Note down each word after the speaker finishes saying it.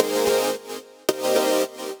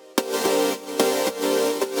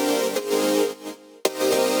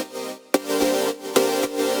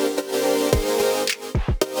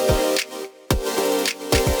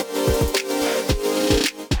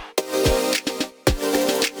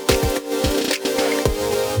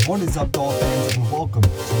What is up, Dolphins, and welcome to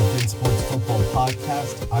the Fin Sports Football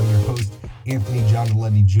Podcast. I'm your host, Anthony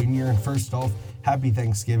Giannoletti Jr., and first off, happy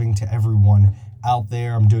Thanksgiving to everyone out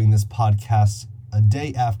there. I'm doing this podcast a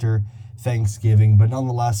day after Thanksgiving, but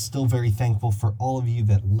nonetheless, still very thankful for all of you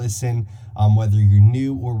that listen, whether you're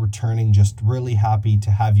new or returning. Just really happy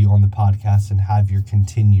to have you on the podcast and have your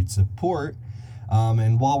continued support.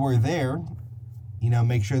 And while we're there,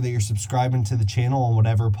 make sure that you're subscribing to the channel on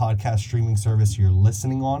whatever podcast streaming service you're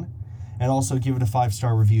listening on, and also give it a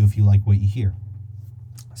 5-star review if you like what you hear.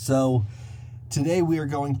 So today we are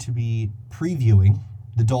going to be previewing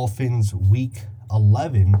the Dolphins Week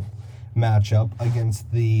 11 matchup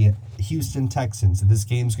against the Houston Texans. This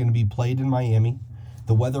game's going to be played in Miami.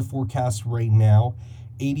 The weather forecast right now,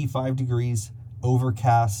 85 degrees,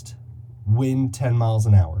 overcast, wind 10 miles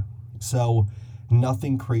an hour. So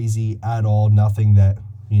nothing crazy at all, nothing that,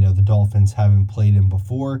 the Dolphins haven't played in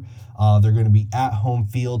before. They're going to be at home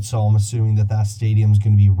field, so I'm assuming that stadium's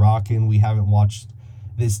going to be rocking. We haven't watched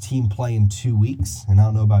this team play in 2 weeks, and I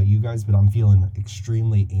don't know about you guys, but I'm feeling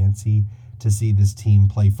extremely antsy to see this team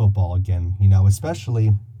play football again,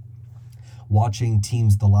 especially watching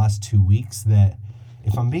teams the last 2 weeks that,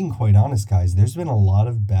 if I'm being quite honest, guys, there's been a lot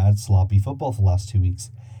of bad, sloppy football the last 2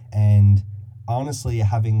 weeks. And honestly,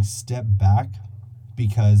 having stepped back,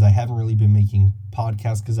 because I haven't really been making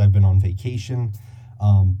podcasts because I've been on vacation,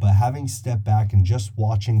 but having stepped back and just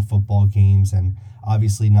watching football games and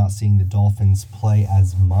obviously not seeing the Dolphins play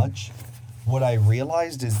as much, what I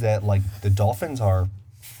realized is that, the Dolphins are,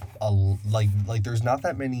 there's not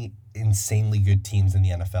that many insanely good teams in the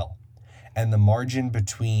NFL. And the margin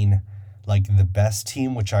between, the best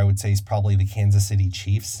team, which I would say is probably the Kansas City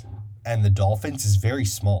Chiefs, and the Dolphins is very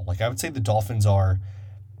small. I would say the Dolphins are,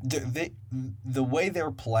 the way they're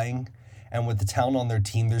playing and with the talent on their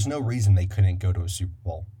team, there's no reason they couldn't go to a Super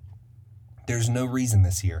Bowl. There's no reason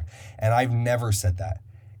this year. And I've never said that.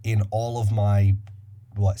 In all of my,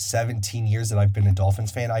 17 years that I've been a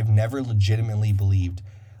Dolphins fan, I've never legitimately believed,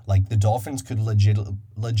 the Dolphins could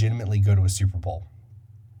legitimately go to a Super Bowl.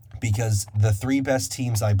 Because the three best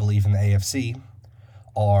teams, I believe, in the AFC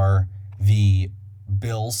are the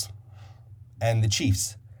Bills and the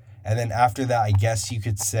Chiefs. And then after that, I guess you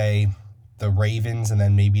could say the Ravens and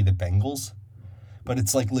then maybe the Bengals. But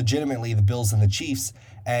it's legitimately the Bills and the Chiefs.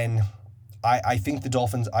 And I think the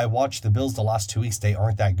Dolphins, I watched the Bills the last 2 weeks, they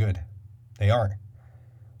aren't that good. They aren't.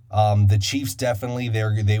 The Chiefs definitely,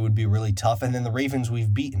 they would be really tough. And then the Ravens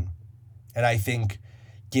we've beaten. And I think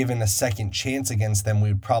given a second chance against them, we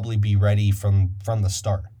would probably be ready from the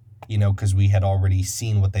start, because we had already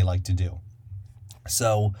seen what they like to do.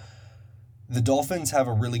 So the Dolphins have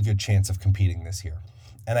a really good chance of competing this year.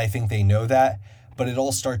 And I think they know that, but it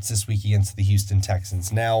all starts this week against the Houston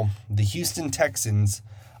Texans. Now, the Houston Texans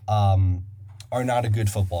are not a good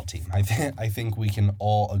football team. I think we can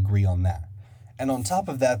all agree on that. And on top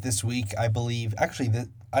of that, this week, I believe,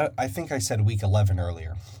 I think I said week 11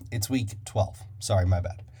 earlier. It's week 12. Sorry, my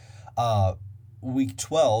bad. Week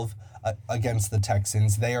 12 against the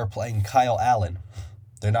Texans, they are playing Kyle Allen.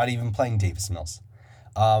 They're not even playing Davis Mills.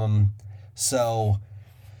 So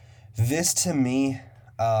this to me,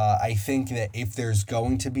 I think that if there's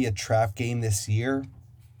going to be a trap game this year,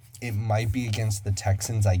 it might be against the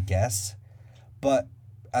Texans, I guess. But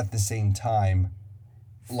at the same time,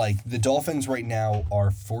 the Dolphins right now are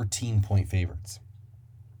 14-point favorites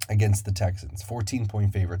against the Texans.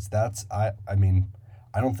 14-point favorites. That's, I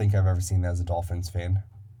don't think I've ever seen that as a Dolphins fan,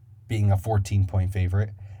 being a 14-point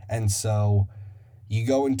favorite. And so you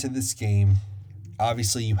go into this game,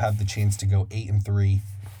 obviously you have the chance to go 8-3.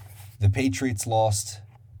 The Patriots lost.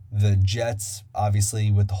 The Jets,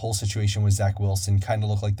 obviously, with the whole situation with Zach Wilson, kind of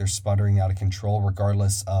look like they're sputtering out of control,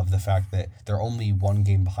 regardless of the fact that they're only one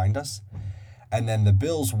game behind us. And then the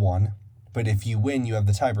Bills won, but if you win, you have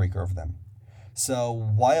the tiebreaker over them. So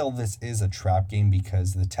while this is a trap game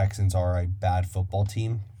because the Texans are a bad football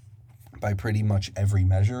team by pretty much every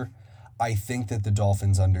measure, I think that the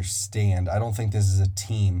Dolphins understand. I don't think this is a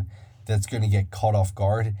team that's going to get caught off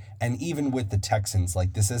guard. And even with the Texans,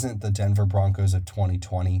 this isn't the Denver Broncos of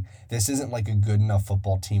 2020. This isn't a good enough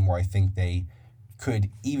football team where I think they could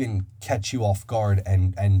even catch you off guard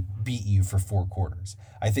and beat you for 4 quarters.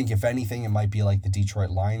 I think if anything, it might be like the Detroit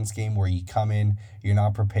Lions game where you come in, you're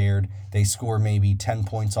not prepared, they score maybe 10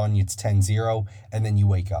 points on you, it's 10-0, and then you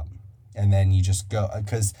wake up. And then you just go,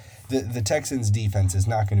 because the Texans defense is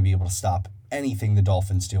not going to be able to stop anything the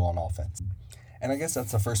Dolphins do on offense. And I guess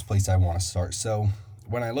that's the first place I want to start. So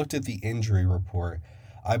when I looked at the injury report,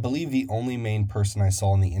 I believe the only main person I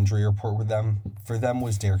saw in the injury report for them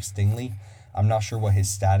was Derek Stingley. I'm not sure what his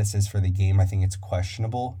status is for the game. I think it's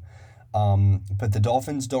questionable. But the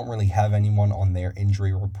Dolphins don't really have anyone on their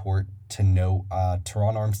injury report to note.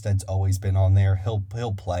 Teron Armstead's always been on there.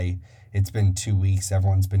 He'll play. It's been 2 weeks.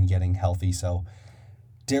 Everyone's been getting healthy. So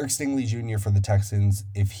Derek Stingley Jr. for the Texans,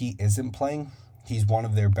 if he isn't playing, he's one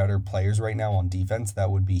of their better players right now on defense.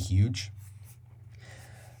 That would be huge.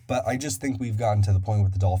 But I just think we've gotten to the point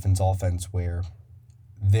with the Dolphins offense where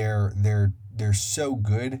they're so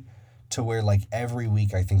good to where, like, every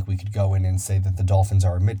week I think we could go in and say that the Dolphins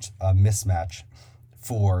are a mismatch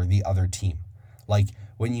for the other team. Like,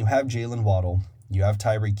 when you have Jalen Waddle, you have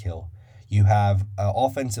Tyreek Hill, you have an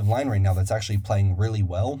offensive line right now that's actually playing really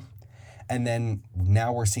well, and then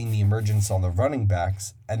now we're seeing the emergence on the running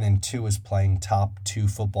backs, and then Tua is playing top 2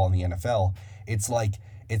 football in the NFL. It's like,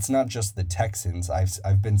 it's not just the Texans.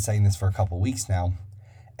 I've been saying this for a couple weeks now.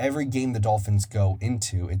 Every game the Dolphins go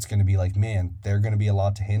into, it's going to be like, man, they're going to be a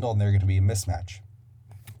lot to handle and they're going to be a mismatch.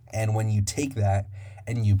 And when you take that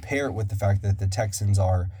and you pair it with the fact that the Texans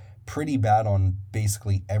are pretty bad on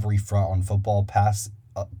basically every front on football,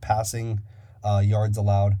 passing yards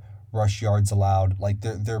allowed, rush yards allowed, like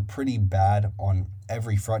they're pretty bad on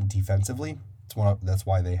every front defensively. That's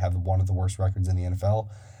why they have one of the worst records in the NFL.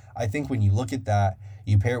 I think when you look at that,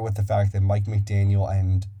 you pair it with the fact that Mike McDaniel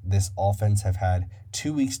and this offense have had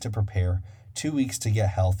 2 weeks to prepare, 2 weeks to get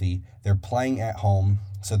healthy. They're playing at home,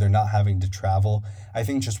 so they're not having to travel. I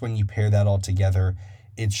think just when you pair that all together,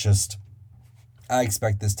 it's just, I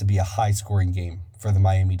expect this to be a high-scoring game for the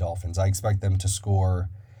Miami Dolphins. I expect them to score,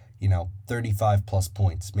 35 plus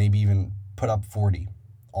points, maybe even put up 40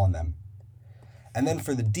 on them. And then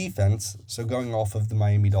for the defense, so going off of the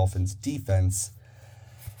Miami Dolphins defense,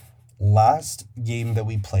 last game that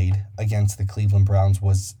we played against the Cleveland Browns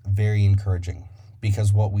was very encouraging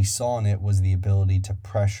because what we saw in it was the ability to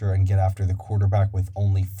pressure and get after the quarterback with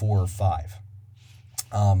only 4 or 5.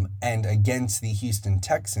 And against the Houston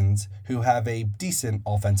Texans, who have a decent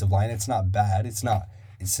offensive line, it's not bad, it's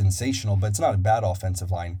sensational, but it's not a bad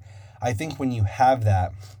offensive line. I think when you have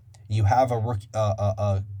that, you have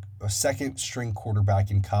a second string quarterback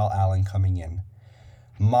in Kyle Allen coming in.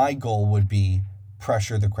 My goal would be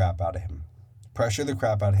pressure the crap out of him. Pressure the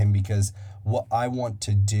crap out of him because what I want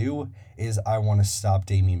to do is I want to stop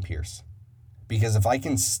Dameon Pierce. Because if I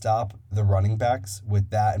can stop the running backs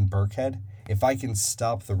with that and Burkhead, if I can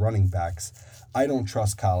stop the running backs, I don't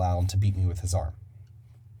trust Kyle Allen to beat me with his arm.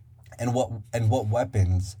 And what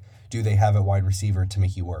weapons do they have at wide receiver to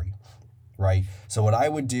make you worry? Right? So what I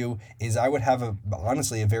would do is I would have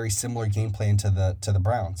honestly a very similar game plan to the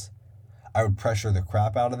Browns. I would pressure the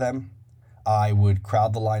crap out of them. I would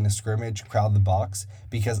crowd the line of scrimmage, crowd the box,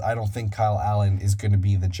 because I don't think Kyle Allen is going to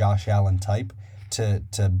be the Josh Allen type to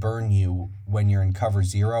burn you when you're in cover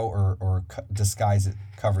 0 or disguise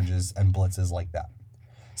coverages and blitzes like that.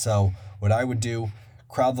 So what I would do,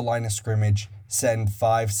 crowd the line of scrimmage, send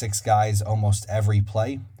 5-6 guys almost every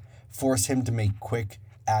play, force him to make quick,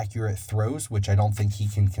 accurate throws, which I don't think he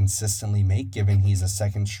can consistently make given he's a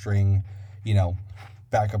second string,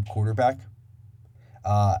 backup quarterback.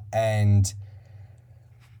 And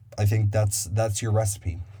I think that's your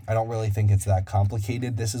recipe. I don't really think it's that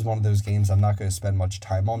complicated. This is one of those games I'm not going to spend much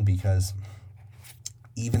time on because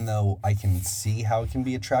even though I can see how it can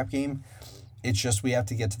be a trap game, it's just we have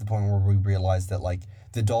to get to the point where we realize that, like,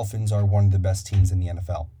 the Dolphins are one of the best teams in the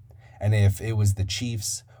NFL. And if it was the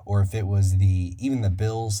Chiefs or if it was even the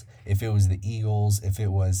Bills, if it was the Eagles, if it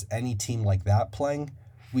was any team like that playing,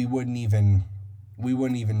 we wouldn't even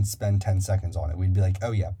spend 10 seconds on it. We'd be like,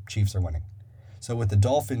 oh yeah, Chiefs are winning. So with the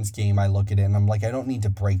Dolphins game, I look at it and I'm like, I don't need to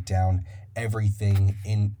break down everything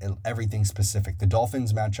specific. The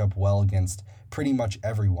Dolphins match up well against pretty much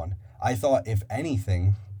everyone. I thought, if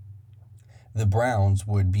anything, the Browns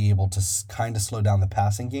would be able to kind of slow down the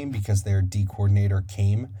passing game because their D coordinator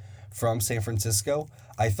came from San Francisco.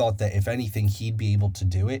 I thought that if anything, he'd be able to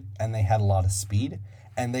do it, and they had a lot of speed,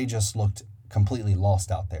 and they just looked completely lost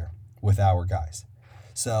out there with our guys.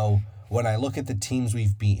 So when I look at the teams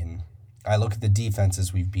we've beaten, I look at the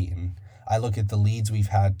defenses we've beaten, I look at the leads we've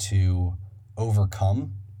had to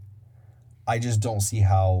overcome, I just don't see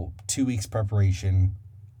how 2 weeks preparation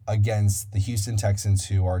against the Houston Texans,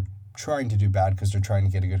 who are trying to do bad because they're trying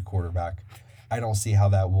to get a good quarterback, I don't see how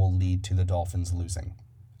that will lead to the Dolphins losing.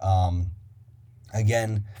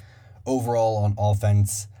 Again, overall on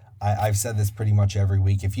offense, I've said this pretty much every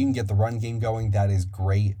week. If you can get the run game going, that is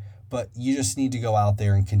great. But you just need to go out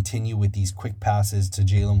there and continue with these quick passes to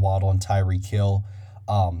Jalen Waddle and Tyreek Hill.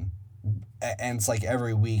 And it's like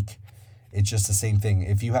every week, it's just the same thing.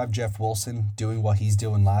 If you have Jeff Wilson doing what he's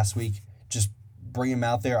doing last week, just bring him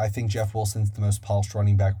out there. I think Jeff Wilson's the most polished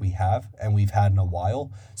running back we have, and we've had in a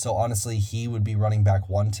while. So honestly, he would be running back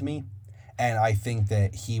 1 to me. And I think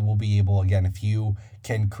that he will be able, again, if you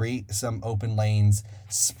can create some open lanes,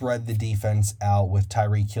 spread the defense out with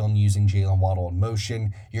Tyreek Hill using Jalen Waddle in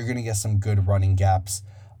motion, you're going to get some good running gaps.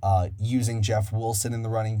 Using Jeff Wilson in the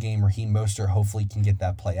running game, Raheem Mostert hopefully can get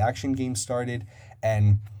that play action game started.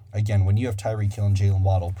 And again, when you have Tyreek Hill and Jalen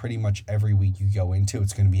Waddle, pretty much every week you go into,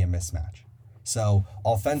 it's going to be a mismatch. So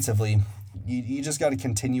offensively, you just got to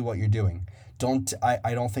continue what you're doing.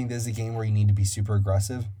 I don't think this is a game where you need to be super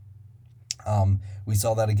aggressive. We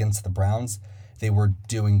saw that against the Browns. They were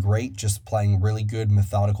doing great, just playing really good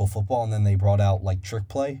methodical football, and then they brought out like trick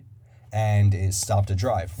play, and it stopped a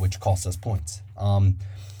drive, which cost us points.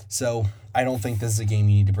 So I don't think this is a game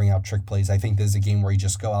you need to bring out trick plays. I think this is a game where you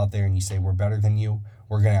just go out there and you say, we're better than you,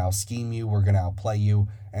 we're going to out-scheme you, we're going to outplay you,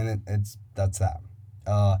 and that's that.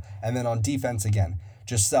 And then on defense, again,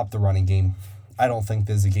 just stop the running game. I don't think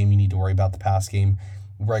this is a game you need to worry about the pass game.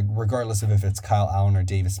 Regardless of if it's Kyle Allen or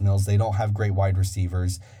Davis Mills, they don't have great wide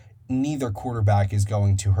receivers. Neither quarterback is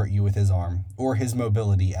going to hurt you with his arm or his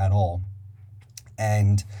mobility at all.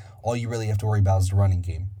 And all you really have to worry about is the running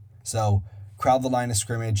game. So crowd the line of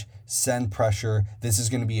scrimmage, send pressure. This is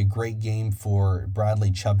going to be a great game for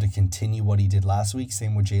Bradley Chubb to continue what he did last week.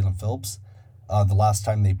 Same with Jalen Phillips. The last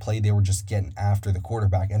time they played, they were just getting after the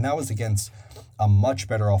quarterback. And that was against a much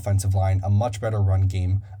better offensive line, a much better run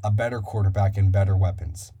game, a better quarterback, and better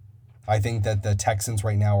weapons. I think that the Texans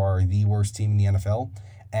right now are the worst team in the NFL.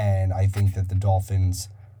 And I think that the Dolphins,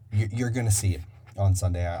 you're going to see it on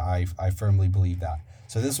Sunday. I firmly believe that.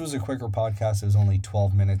 So this was a quicker podcast. It was only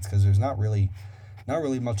 12 minutes because there's not really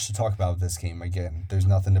much to talk about with this game. Again, there's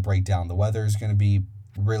nothing to break down. The weather is going to be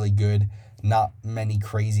really good. Not many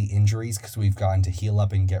crazy injuries because we've gotten to heal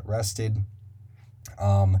up and get rested.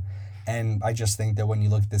 And I just think that when you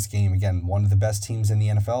look at this game, again, one of the best teams in the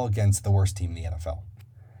NFL against the worst team in the NFL.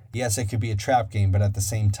 Yes, it could be a trap game, but at the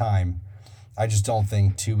same time, I just don't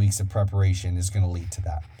think 2 weeks of preparation is going to lead to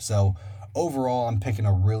that. So overall, I'm picking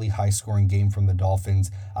a really high-scoring game from the Dolphins.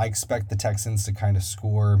 I expect the Texans to kind of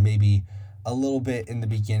score maybe a little bit in the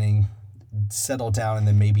beginning, settle down, and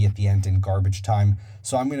then maybe at the end in garbage time.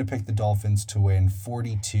 So I'm going to pick the Dolphins to win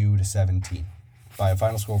 42-17 by a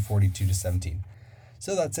final score of 42-17.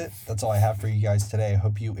 So that's it. That's all I have for you guys today. I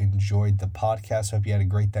hope you enjoyed the podcast. Hope you had a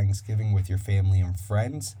great Thanksgiving with your family and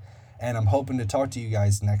friends. And I'm hoping to talk to you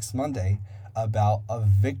guys next Monday about a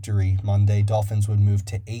victory Monday. Dolphins would move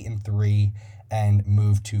to 8-3 and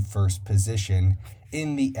move to first position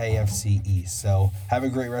in the AFC East. So have a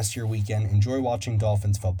great rest of your weekend. Enjoy watching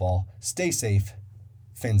Dolphins football. Stay safe.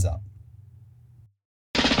 Fins up.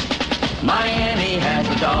 Miami has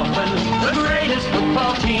the Dolphins, the greatest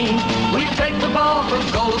football team. We take the ball from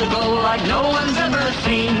goal to goal like no one's ever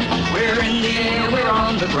seen. We're in the air, we're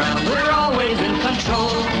on the ground, we're always in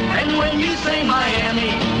control. And when you say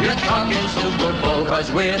Miami, you're talking Super Bowl,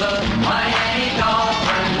 'cause we're the Miami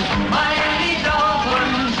Dolphins.